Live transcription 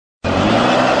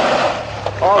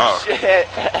Oh, shit.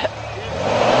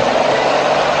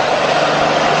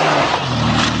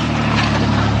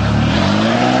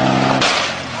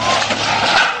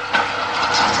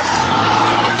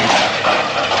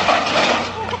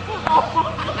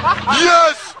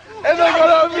 Yes! And I got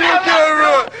on video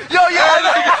camera! Yo, yo!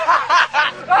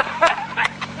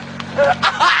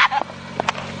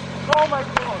 Oh my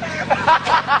god!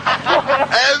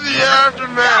 And the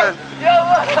aftermath! Yo,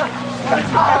 look!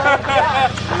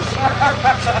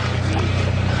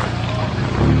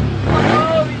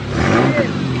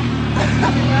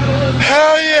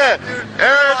 Hell yeah!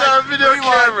 Aaron's on video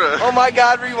camera! Oh my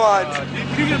god, rewind.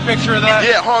 Can you get a picture of that?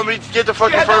 Yeah, hold on, let me get the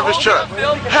fucking front of his truck.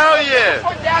 Hell yeah! Oh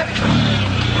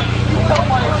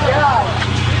my god.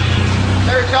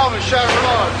 Hey, Calvin, shut it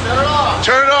off. Shut it off.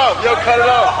 Turn it off. Yo, cut it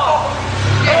off.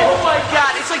 Oh my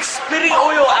god, it's like spitting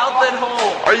oil out that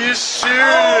hole. Are you serious?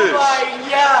 Oh my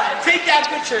god. Take that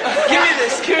picture. Give me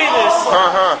this. Give me this.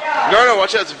 No,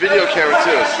 watch out. It's a video camera,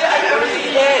 too.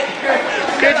 Shit.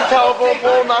 Get the telephone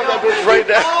pole, knock that bitch right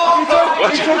down.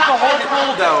 He took the whole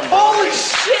pole down. Holy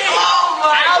shit. Oh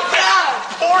my god.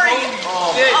 Pouring.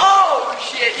 Oh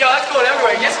shit. Yo, that's going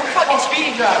everywhere. Get some fucking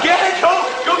speed. Get it going.